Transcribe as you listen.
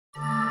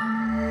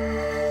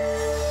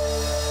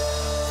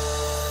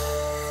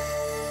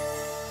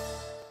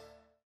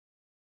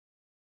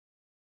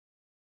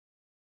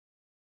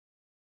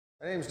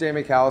My name is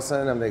Jamie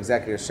Callison. I'm the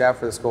executive chef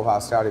for the School of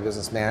Hospitality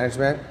Business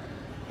Management.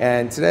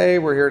 And today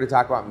we're here to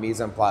talk about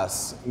mise en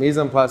place. Mise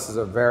en place is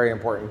a very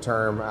important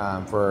term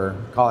for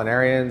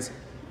culinarians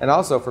and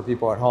also for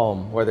people at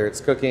home, whether it's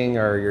cooking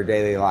or your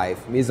daily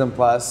life. Mise en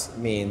place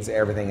means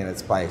everything in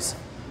its place.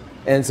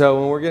 And so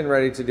when we're getting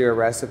ready to do a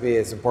recipe,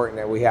 it's important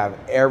that we have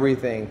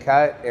everything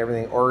cut,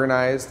 everything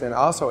organized, and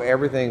also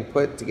everything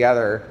put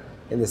together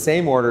in the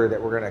same order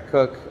that we're going to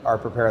cook or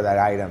prepare that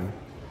item.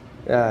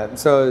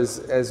 So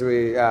as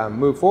we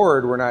move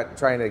forward, we're not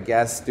trying to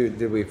guess,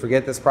 did we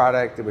forget this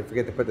product? Did we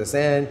forget to put this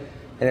in?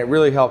 And it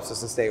really helps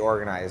us to stay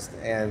organized.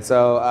 And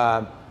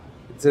so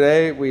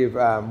today we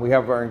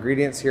have our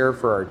ingredients here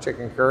for our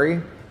chicken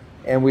curry,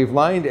 and we've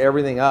lined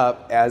everything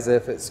up as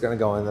if it's going to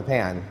go in the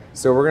pan.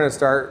 So we're going to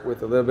start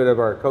with a little bit of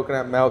our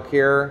coconut milk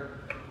here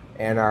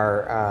and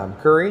our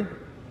curry,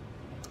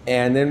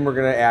 and then we're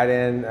going to add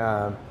in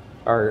a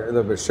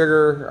little bit of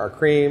sugar, our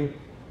cream,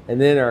 and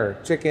then our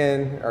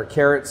chicken, our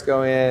carrots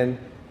go in,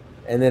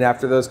 and then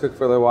after those cook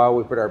for a little while,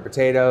 we put our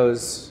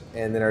potatoes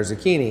and then our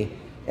zucchini.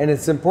 And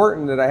it's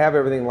important that I have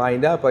everything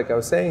lined up, like I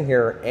was saying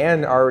here,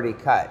 and already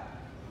cut.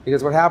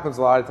 Because what happens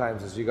a lot of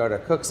times is you go to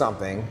cook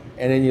something,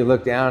 and then you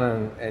look down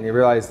and you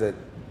realize that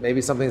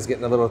maybe something's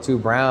getting a little too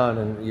brown,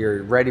 and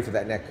you're ready for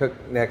that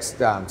next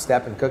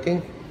step in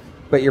cooking,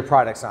 but your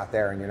product's not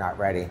there and you're not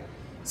ready.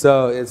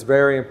 So it's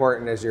very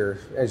important as you're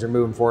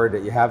moving forward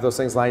that you have those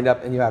things lined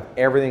up and you have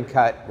everything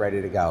cut,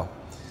 ready to go.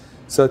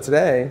 So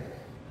today,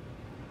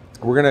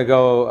 we're gonna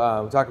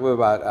go talk a little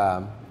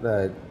about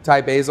the Thai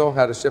basil,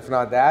 how to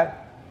chiffonade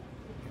that,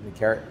 and the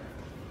carrot,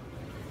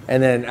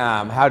 and then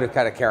how to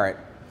cut a carrot.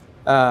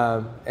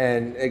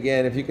 And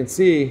again, if you can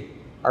see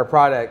our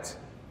product,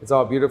 it's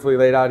all beautifully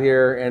laid out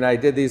here, and I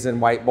did these in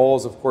white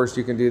bowls. Of course,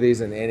 you can do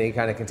these in any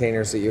kind of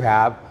containers that you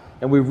have.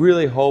 And we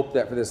really hope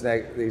that for these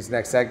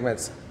next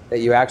segments, that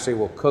you actually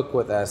will cook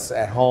with us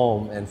at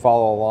home and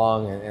follow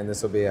along, and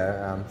this will be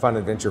a fun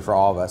adventure for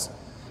all of us.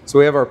 So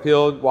we have our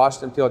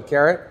washed and peeled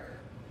carrot.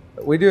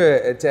 We do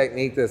a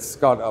technique that's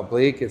called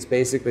oblique. It's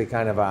basically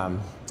kind of,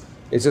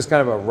 it's just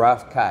kind of a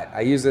rough cut. I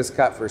use this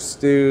cut for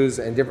stews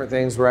and different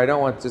things where I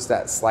don't want just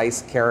that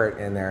sliced carrot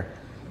in there.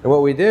 And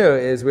what we do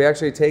is we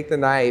actually take the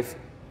knife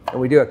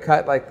and we do a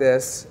cut like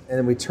this, and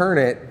then we turn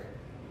it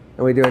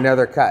and we do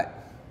another cut.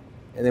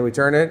 And then we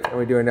turn it and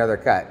we do another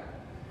cut.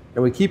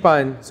 And we keep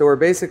on, so we're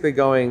basically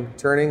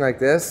turning like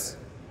this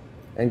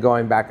and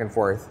going back and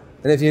forth.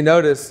 And if you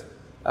notice,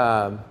 you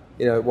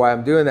know, while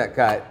I'm doing that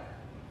cut,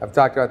 I've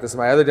talked about this in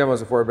my other demos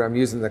before, but I'm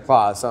using the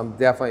claw. So I'm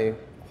definitely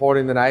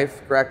holding the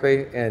knife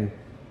correctly and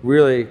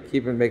really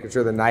making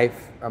sure the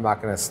knife, I'm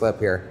not gonna slip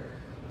here.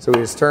 So we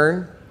just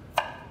turn.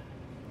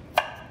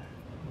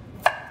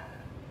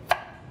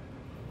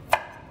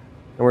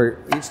 And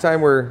each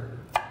time we're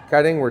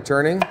cutting, we're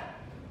turning,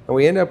 and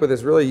we end up with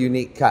this really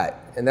unique cut.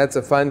 And that's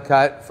a fun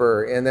cut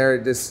for in there.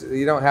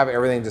 You don't have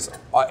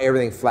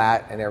everything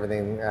flat and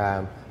everything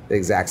the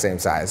exact same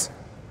size.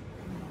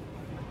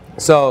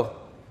 So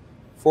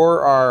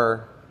for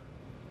our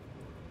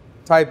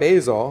Thai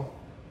basil,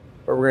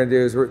 what we're gonna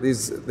do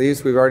is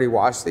these we've already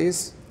washed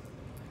these.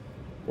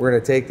 We're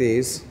gonna take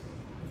these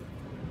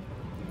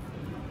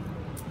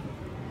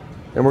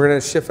and we're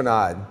gonna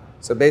chiffonade.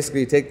 So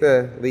basically you take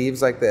the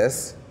leaves like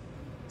this,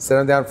 set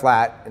them down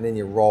flat, and then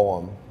you roll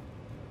them.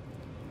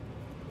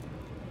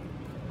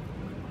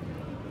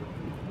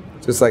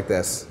 Just like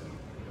this.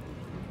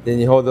 Then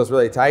you hold those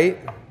really tight.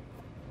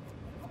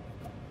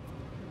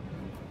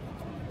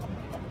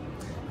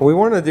 We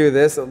want to do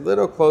this a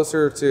little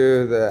closer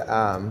to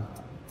the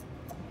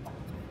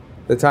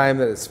time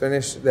that it's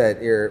finished,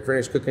 that you're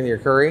finished cooking your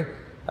curry,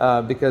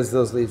 because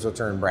those leaves will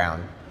turn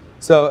brown.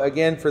 So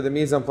again, for the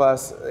mise en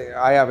place,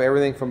 I have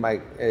everything from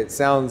it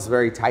sounds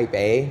very type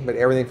A, but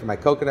everything from my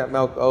coconut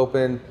milk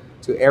open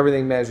to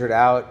everything measured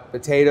out.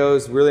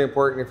 Potatoes, really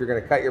important if you're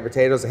going to cut your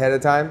potatoes ahead of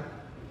time,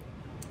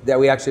 that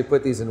we actually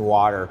put these in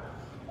water.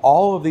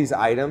 All of these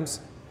items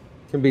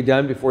can be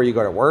done before you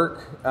go to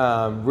work.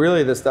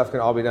 Really, this stuff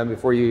can all be done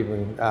before you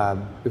go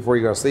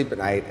to sleep at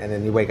night, and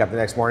then you wake up the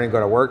next morning,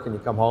 go to work, and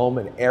you come home,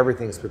 and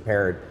everything's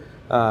prepared.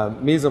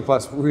 Mise en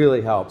place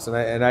really helps,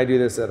 and I do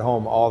this at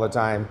home all the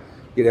time.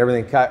 Get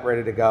everything cut,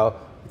 ready to go.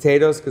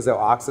 Potatoes, because they'll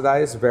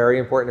oxidize, very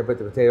important to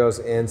put the potatoes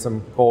in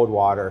some cold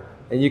water,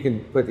 and you can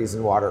put these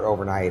in water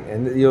overnight,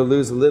 and you'll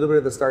lose a little bit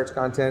of the starch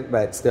content,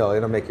 but still,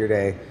 it'll make your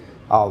day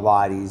a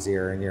lot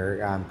easier, and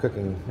your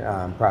cooking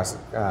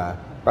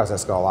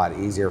process go a lot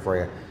easier for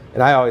you.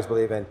 And I always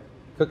believe in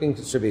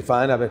cooking should be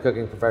fun. I've been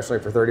cooking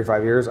professionally for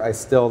 35 years. I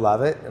still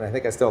love it, and I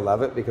think I still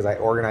love it because I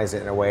organize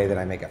it in a way that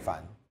I make it fun.